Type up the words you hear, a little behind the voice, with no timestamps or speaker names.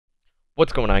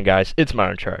What's going on, guys? It's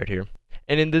ModernTryhard here,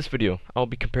 and in this video I'll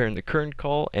be comparing the current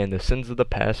call and the Sins of the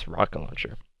Past rocket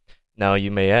launcher. Now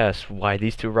you may ask, why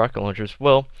these two rocket launchers?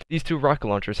 Well, these two rocket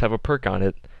launchers have a perk on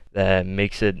it that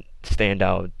makes it stand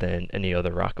out than any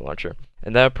other rocket launcher,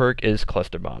 and that perk is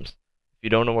cluster bombs. If you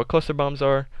don't know what cluster bombs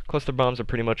are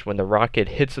pretty much when the rocket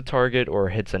hits a target or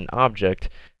hits an object,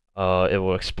 it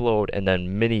will explode, and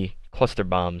then mini cluster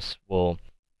bombs will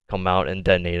come out and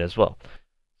detonate as well.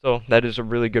 So that is a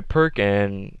really good perk,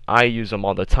 and I use them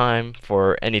all the time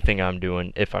for anything I'm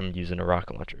doing if I'm using a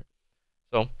rocket launcher.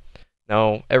 So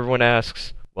now everyone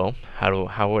asks, well,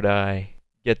 how would I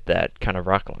get that kind of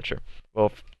rocket launcher?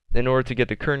 Well, in order to get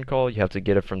the current call, you have to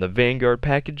get it from the Vanguard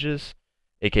packages,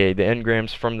 aka the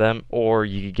engrams from them, or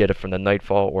you could get it from the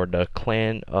Nightfall or the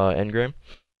Clan engram.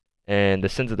 And the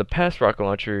Sins of the Past rocket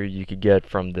launcher you could get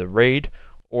from the raid,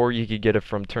 or you could get it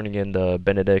from turning in the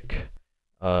Benedict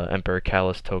Emperor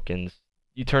Callus tokens.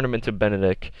 You turn them into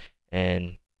Benedict,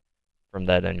 and from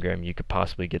that engram you could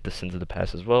possibly get the Sins of the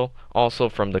Past as well. Also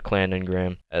from the Clan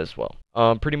engram as well.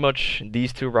 Pretty much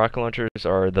these two rocket launchers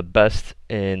are the best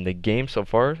in the game so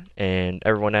far, and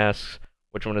everyone asks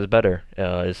which one is better.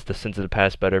 Is the Sins of the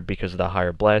Past better because of the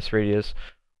higher blast radius,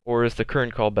 or is the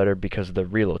current call better because of the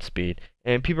reload speed?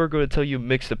 And people are going to tell you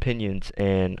mixed opinions,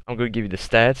 and I'm going to give you the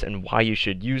stats and why you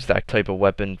should use that type of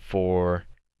weapon for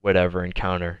whatever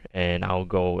encounter, and I'll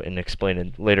go and explain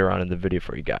it later on in the video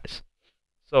for you guys.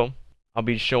 So I'll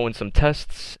be showing some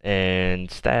tests and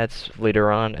stats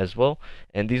later on as well,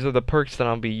 and these are the perks that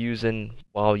I'll be using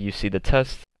while you see the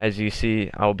test. As you see,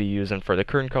 I'll be using for the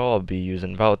current call, I'll be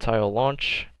using volatile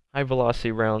launch, high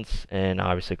velocity rounds, and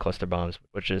obviously cluster bombs,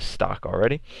 which is stock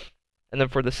already. And then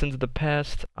for the Sins of the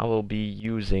Past, I will be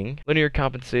using linear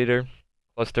compensator,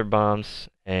 cluster bombs,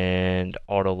 and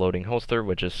auto loading holster,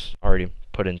 which is already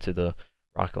put into the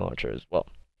rocket launcher as well.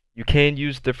 You can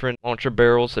use different launcher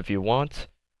barrels if you want,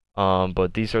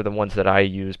 but these are the ones that I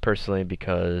use personally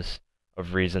because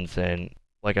of reasons, and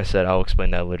like I said, I'll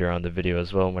explain that later on in the video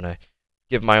as well when I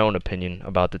give my own opinion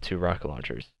about the two rocket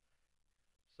launchers.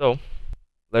 So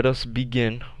let us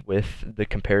begin with the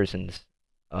comparisons.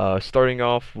 Starting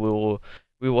off, we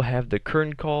will have the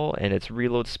current call and its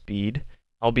reload speed.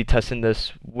 I'll be testing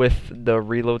this with the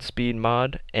reload speed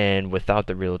mod and without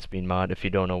the reload speed mod. If you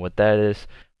don't know what that is,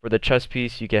 for the chest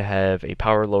piece you can have a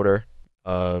power loader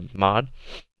mod,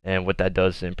 and what that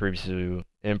does, it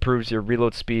improves your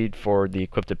reload speed for the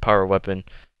equipped power weapon.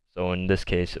 So in this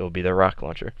case, it will be the rocket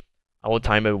launcher. I will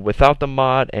time it without the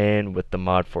mod and with the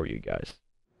mod for you guys.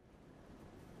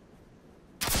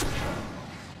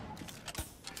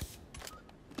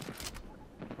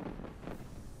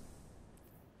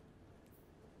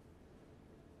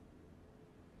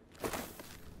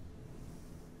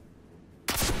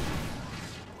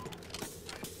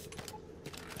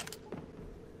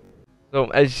 So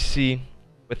as you see,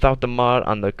 without the mod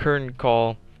on the current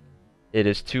call, it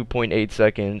is 2.8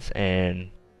 seconds,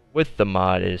 and with the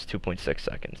mod it is 2.6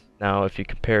 seconds. Now if you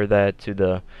compare that to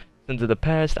the Sins of the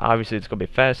Past, obviously it's going to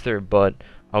be faster, but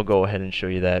I'll go ahead and show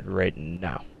you that right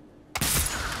now.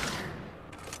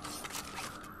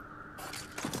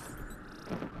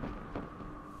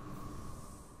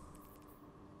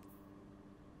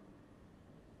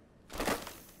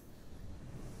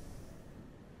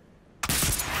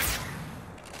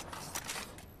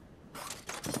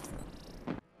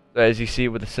 So as you see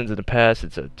with the Sins of the Past,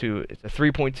 it's a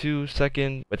 3.2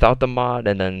 second without the mod,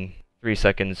 and then 3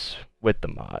 seconds with the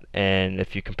mod. And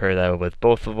if you compare that with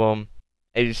both of them,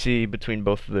 as you see between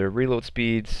both of their reload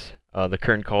speeds, the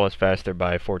current call is faster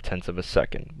by 0.4 of a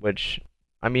second, which,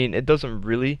 I mean, it doesn't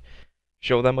really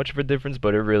show that much of a difference,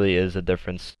 but it really is a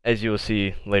difference, as you will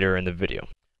see later in the video.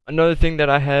 Another thing that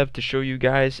I have to show you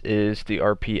guys is the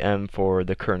RPM for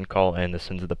the current call and the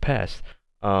Sins of the Past.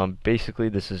 Basically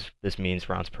this means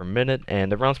rounds per minute,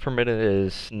 and the rounds per minute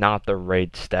is not the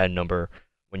right stat number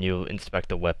when you inspect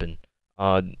the weapon.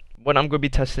 What I'm going to be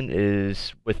testing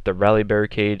is with the rally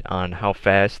barricade on how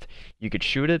fast you could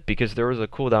shoot it, because there is a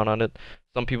cooldown on it.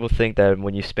 Some people think that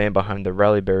when you spam behind the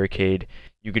rally barricade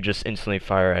you could just instantly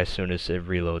fire as soon as it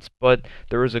reloads, but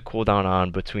there is a cooldown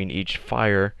on between each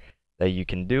fire that you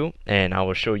can do, and I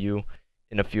will show you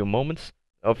in a few moments.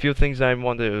 A few things I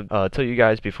want to tell you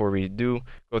guys before we do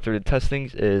go through the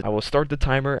testings is I will start the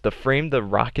timer the frame the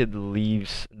rocket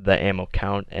leaves the ammo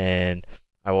count, and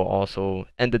I will also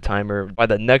end the timer by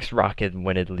the next rocket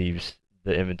when it leaves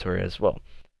the inventory as well.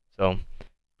 So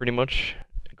pretty much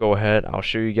go ahead, I'll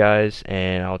show you guys,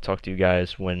 and I'll talk to you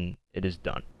guys when it is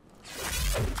done.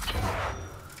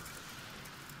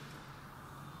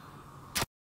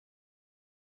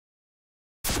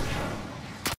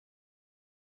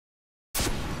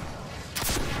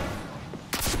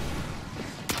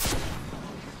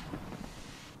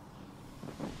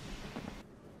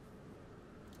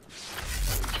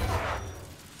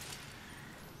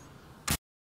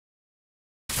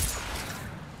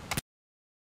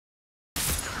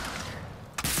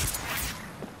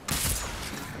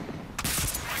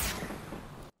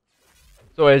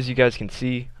 So as you guys can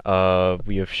see,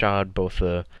 we have shot both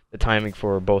the timing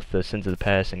for both the Sins of the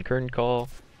Past and Curtain Call.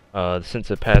 The Sins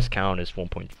of the Past count is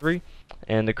 1.3,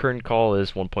 and the Curtain Call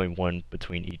is 1.1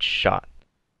 between each shot.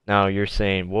 Now you're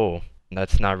saying, whoa,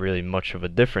 that's not really much of a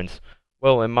difference.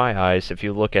 Well, in my eyes, if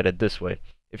you look at it this way,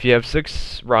 if you have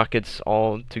 6 rockets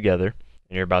all together,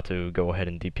 and you're about to go ahead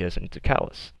and DPS into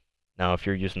Callus. Now if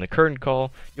you're using the Curtain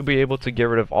Call, you'll be able to get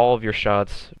rid of all of your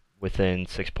shots within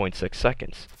 6.6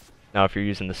 seconds. Now if you're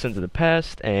using the Sins of the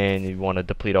Past and you want to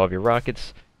deplete all of your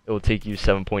rockets, it will take you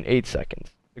 7.8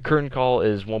 seconds. The Curtain Call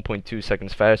is 1.2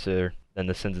 seconds faster than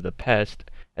the Sins of the Past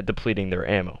at depleting their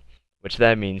ammo, which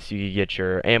that means you can get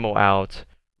your ammo out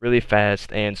really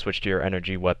fast and switch to your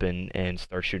energy weapon and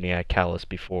start shooting at Callus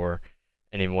before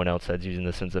anyone else that's using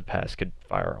the Sins of the Past could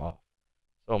fire off.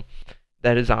 So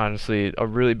that is honestly a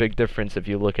really big difference if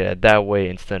you look at it that way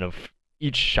instead of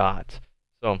each shot.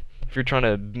 So if you're trying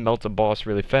to melt a boss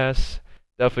really fast,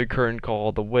 definitely Curtain Call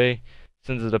all the way.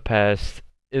 Sins of the Past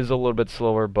is a little bit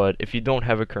slower, but if you don't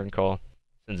have a Curtain Call,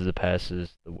 Sins of the Past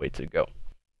is the way to go.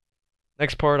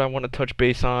 Next part I want to touch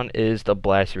base on is the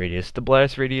blast radius. The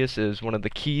blast radius is one of the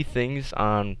key things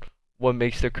on what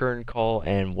makes the Curtain Call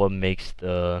and what makes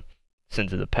the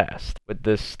Sins of the Past. With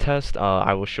this test,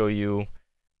 I will show you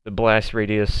the blast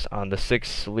radius on the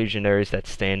 6 legionaries that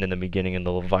stand in the beginning in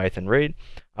the Leviathan raid.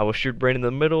 I will shoot right in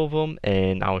the middle of them,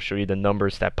 and I will show you the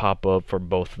numbers that pop up for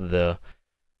both of the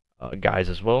guys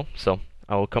as well. So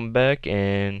I will come back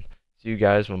and see you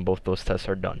guys when both those tests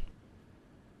are done.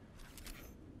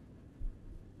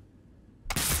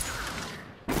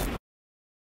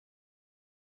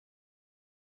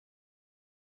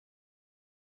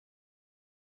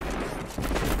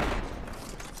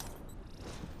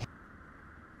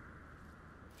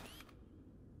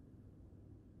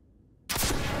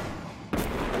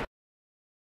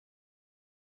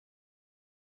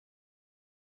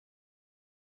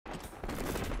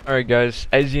 Alright guys,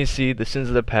 as you can see, the Sins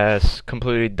of the Past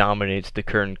completely dominates the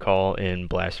Curtain Call in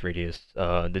blast radius.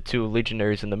 The 2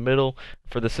 legionaries in the middle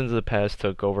for the Sins of the Past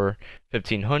took over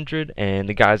 1500, and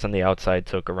the guys on the outside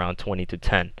took around 20 to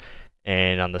 10.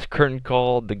 And on the Curtain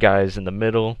Call, the guys in the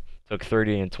middle took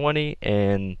 30 and 20,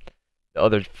 and the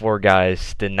other 4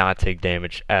 guys did not take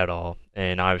damage at all.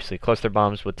 And obviously cluster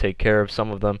bombs would take care of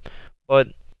some of them, but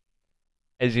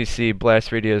as you see,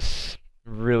 blast radius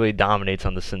really dominates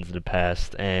on the Sins of the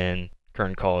Past, and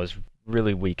Curtain Call is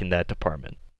really weak in that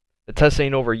department. The test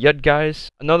ain't over yet,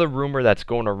 guys. Another rumor that's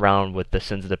going around with the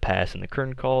Sins of the Past and the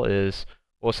Curtain Call is,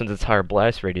 well, since it's higher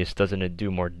blast radius, doesn't it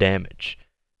do more damage?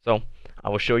 So I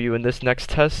will show you in this next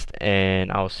test,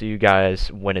 and I'll see you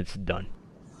guys when it's done.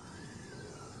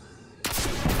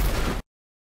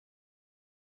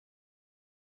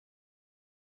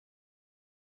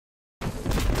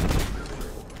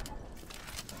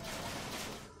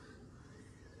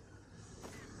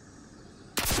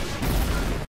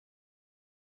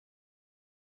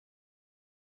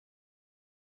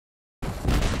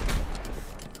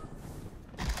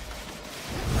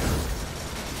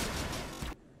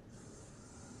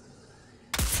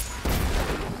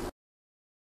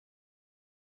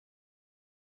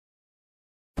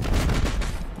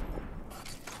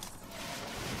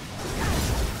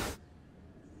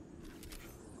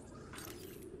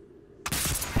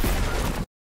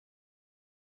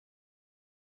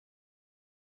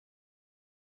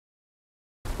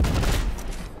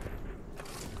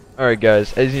 Alright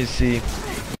guys, as you see,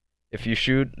 if you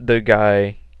shoot the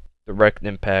guy direct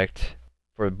impact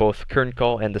for both Curtain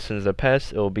Call and the Sins of the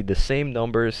Past, it will be the same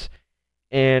numbers,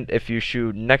 and if you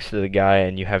shoot next to the guy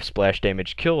and you have splash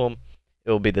damage kill him,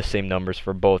 it will be the same numbers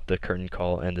for both the Curtain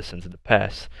Call and the Sins of the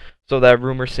Past. So that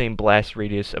rumor saying blast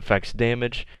radius affects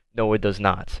damage, no it does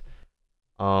not.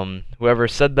 Whoever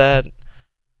said that,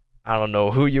 I don't know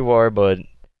who you are, but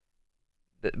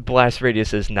blast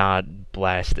radius is not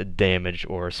blast damage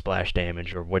or splash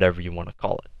damage or whatever you want to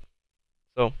call it.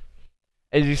 So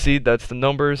as you see, that's the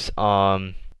numbers.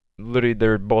 Literally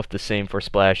they're both the same for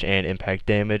splash and impact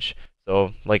damage.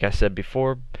 So like I said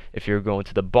before, if you're going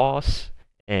to the boss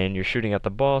and you're shooting at the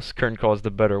boss, Curtain Call is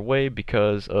the better way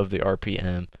because of the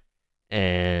RPM,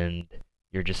 and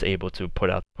you're just able to put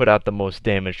out the most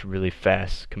damage really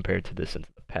fast compared to this in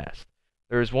the past.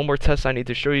 There's one more test I need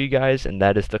to show you guys, and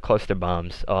that is the cluster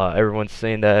bombs. Everyone's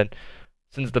saying that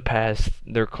since the past,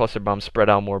 their cluster bombs spread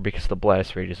out more because the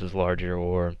blast radius is larger,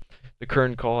 or the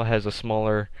Curtain Call has a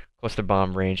smaller cluster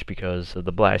bomb range because of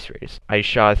the blast radius. I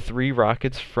shot 3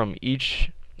 rockets from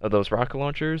each of those rocket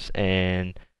launchers,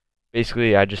 and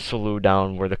basically I just slowed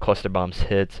down where the cluster bombs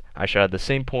hit. I shot at the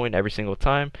same point every single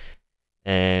time,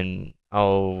 and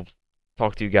I'll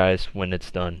talk to you guys when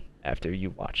it's done after you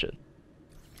watch it.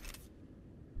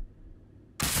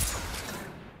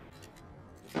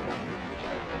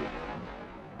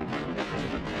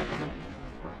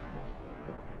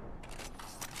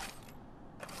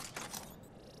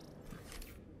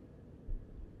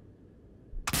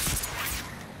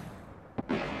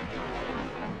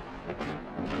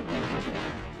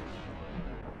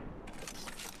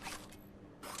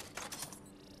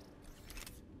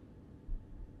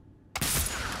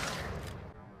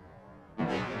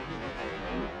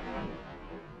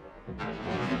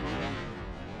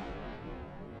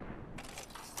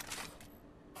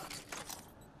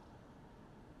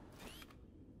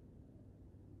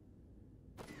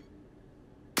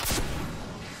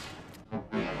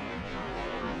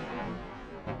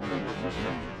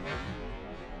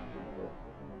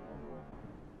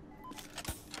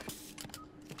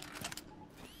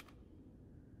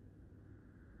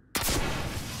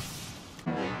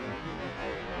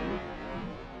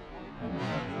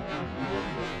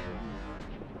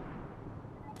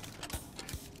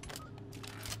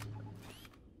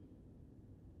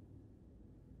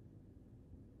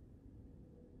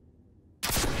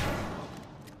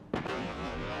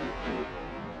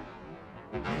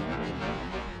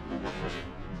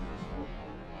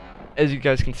 as you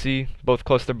guys can see, both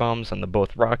cluster bombs on the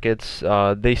both rockets,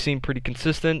 they seem pretty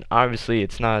consistent. Obviously,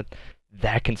 it's not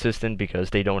that consistent because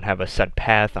they don't have a set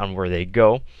path on where they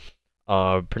go.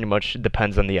 Pretty much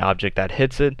depends on the object that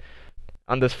hits it.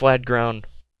 On this flat ground,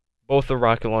 both the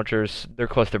rocket launchers, their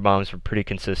cluster bombs were pretty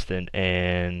consistent,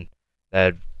 and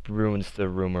that ruins the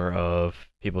rumor of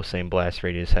people saying Blast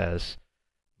Radius has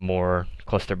more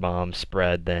cluster bomb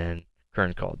spread than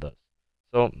Current Call does.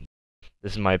 So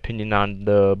this is my opinion on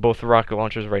both the rocket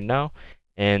launchers right now,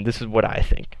 and this is what I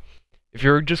think. If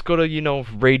you're just gonna,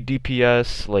 raid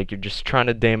DPS, like you're just trying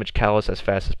to damage Calus as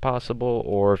fast as possible,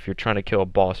 or if you're trying to kill a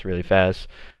boss really fast,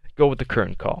 go with the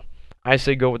Current Call. I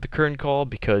say go with the Current Call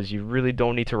because you really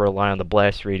don't need to rely on the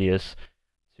blast radius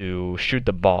to shoot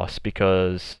the boss,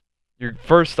 because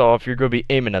first off, you're gonna be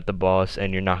aiming at the boss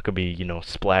and you're not gonna be,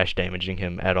 splash damaging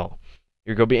him at all.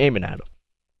 You're gonna be aiming at him.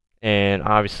 And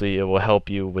obviously it will help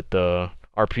you with the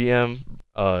RPM,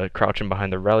 crouching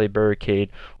behind the rally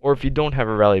barricade, or if you don't have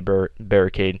a rally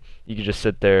barricade, you can just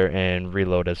sit there and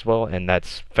reload as well, and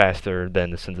that's faster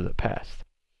than the Sins of the Past.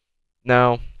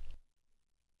 Now,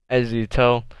 as you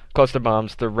tell, cluster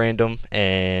bombs, they're random,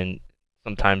 and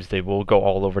sometimes they will go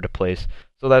all over the place,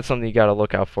 so that's something you gotta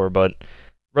look out for, but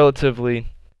relatively,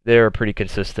 they're pretty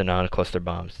consistent on cluster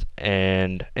bombs.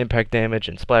 And impact damage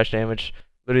and splash damage,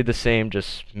 literally the same,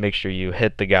 just make sure you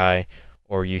hit the guy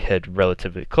or you hit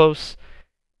relatively close.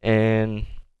 And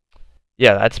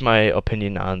yeah, that's my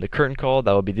opinion on the Current Call.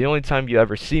 That will be the only time you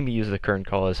ever see me use the Current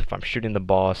Call, is if I'm shooting the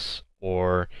boss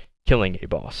or killing a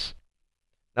boss.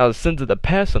 Now the Sins of the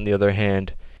Past, on the other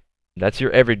hand, that's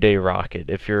your everyday rocket.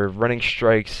 If you're running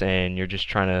strikes and you're just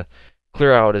trying to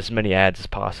clear out as many ads as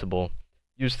possible,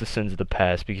 use the Sins of the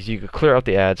Past, because you can clear out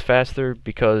the ads faster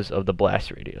because of the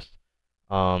blast radius.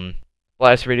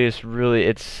 Blast radius really,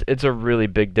 it's a really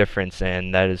big difference,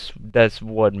 and that's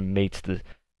what makes the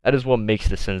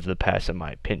Sins of the Past, in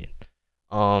my opinion.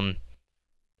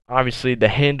 Obviously, the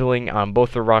handling on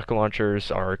both the rocket launchers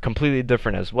are completely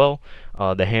different as well.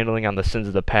 The handling on the Sins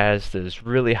of the Past is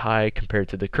really high compared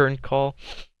to the Current Call.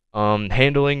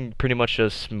 Handling pretty much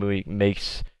just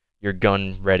makes your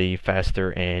gun ready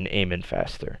faster and aiming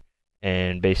faster.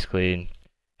 And basically,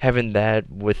 having that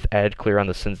with ad clear on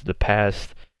the Sins of the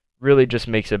Past really just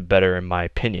makes it better, in my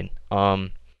opinion.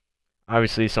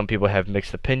 Obviously, some people have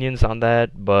mixed opinions on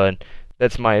that, but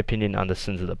that's my opinion on the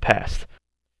Sins of the Past.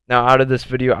 Now, out of this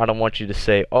video, I don't want you to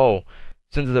say, oh,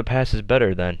 Sins of the Past is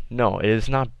better then. No, it is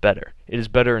not better. It is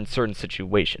better in certain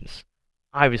situations.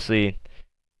 Obviously,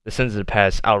 the Sins of the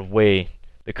Past outweigh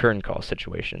the Current Call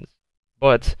situations.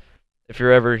 But if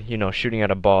you're ever, shooting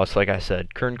at a boss, like I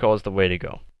said, Current Call is the way to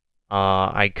go.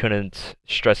 I couldn't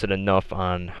stress it enough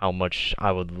on how much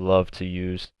I would love to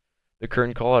use the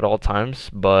Current Call at all times,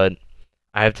 but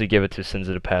I have to give it to Sins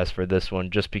of the Past for this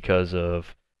one just because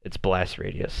of its blast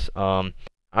radius.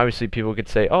 Obviously, people could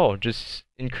say, oh, just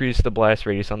increase the blast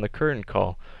radius on the Current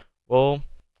Call. Well,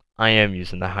 I am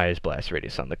using the highest blast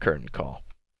radius on the Current Call.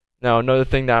 Now, another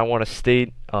thing that I want to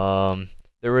state,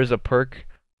 there is a perk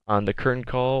on the Current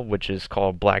Call, which is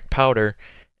called Black Powder,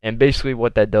 and basically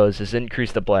what that does is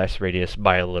increase the blast radius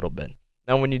by a little bit.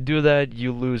 Now, when you do that,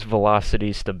 you lose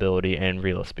velocity, stability, and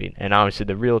reload speed. And obviously,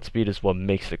 the reload speed is what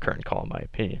makes the Current Call, in my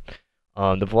opinion.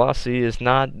 The velocity is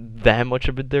not that much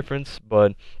of a difference,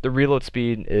 but the reload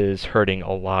speed is hurting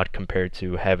a lot compared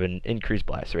to having increased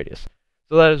blast radius.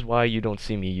 So that is why you don't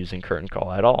see me using Current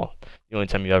Call at all. The only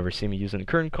time you ever see me using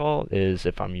Current Call is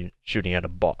if I'm shooting at a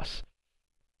boss.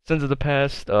 Sins of the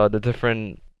Past, the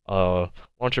different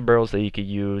launcher barrels that you could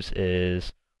use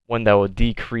is one that will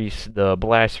decrease the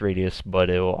blast radius, but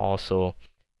it will also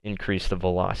increase the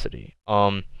velocity.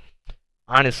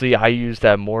 Honestly, I use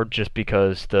that more just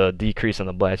because the decrease on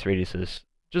the blast radius is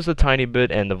just a tiny bit,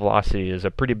 and the velocity is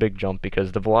a pretty big jump,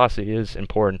 because the velocity is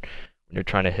important when you're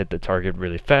trying to hit the target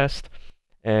really fast.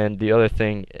 And the other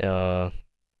thing, the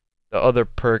other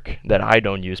perk that I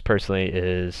don't use personally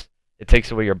is it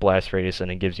takes away your blast radius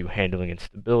and it gives you handling and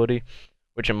stability,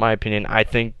 which in my opinion, I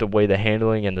think the way the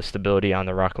handling and the stability on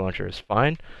the rocket launcher is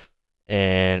fine,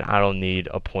 and I don't need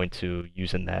a point to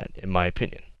using that, in my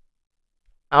opinion.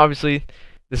 Obviously,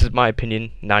 this is my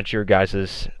opinion, not your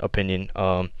guys' opinion.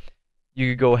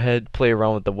 You could go ahead, play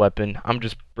around with the weapon. I'm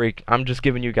just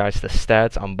giving you guys the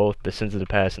stats on both the Sins of the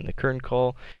Past and the Current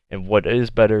Call, and what is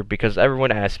better, because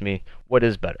everyone asks me what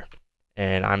is better,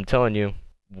 and I'm telling you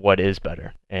what is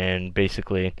better. And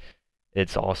basically,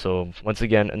 it's also, once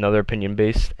again, another opinion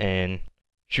based, and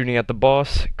shooting at the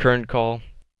boss, Current Call,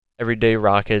 everyday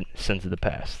rocket, Sins of the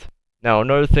Past. Now,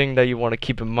 another thing that you want to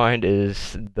keep in mind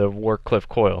is the Wardcliffe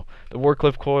Coil. The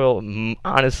Wardcliffe Coil,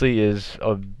 honestly, is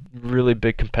a really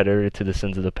big competitor to the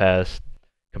Sins of the Past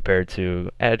compared to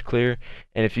AdClear.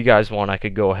 And if you guys want, I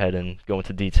could go ahead and go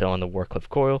into detail on the Wardcliff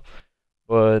coil.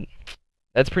 But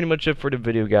that's pretty much it for the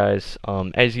video, guys.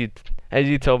 As you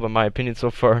tell by my opinion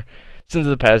so far, Sins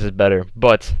of the Past is better,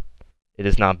 but it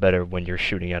is not better when you're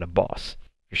shooting at a boss.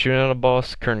 If you're shooting at a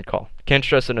boss, current call. Can't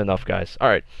stress it enough, guys.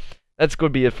 Alright, that's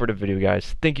going to be it for the video,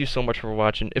 guys. Thank you so much for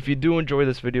watching. If you do enjoy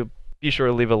this video, be sure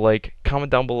to leave a like.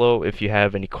 Comment down below if you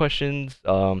have any questions.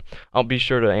 I'll be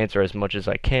sure to answer as much as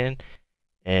I can.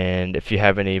 And if you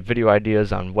have any video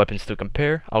ideas on weapons to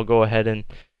compare, I'll go ahead and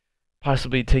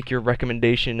possibly take your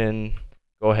recommendation and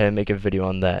go ahead and make a video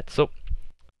on that. So,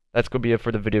 that's going to be it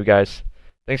for the video, guys.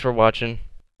 Thanks for watching.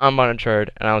 I'm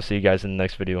Uncharted, and I'll see you guys in the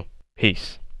next video.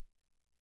 Peace.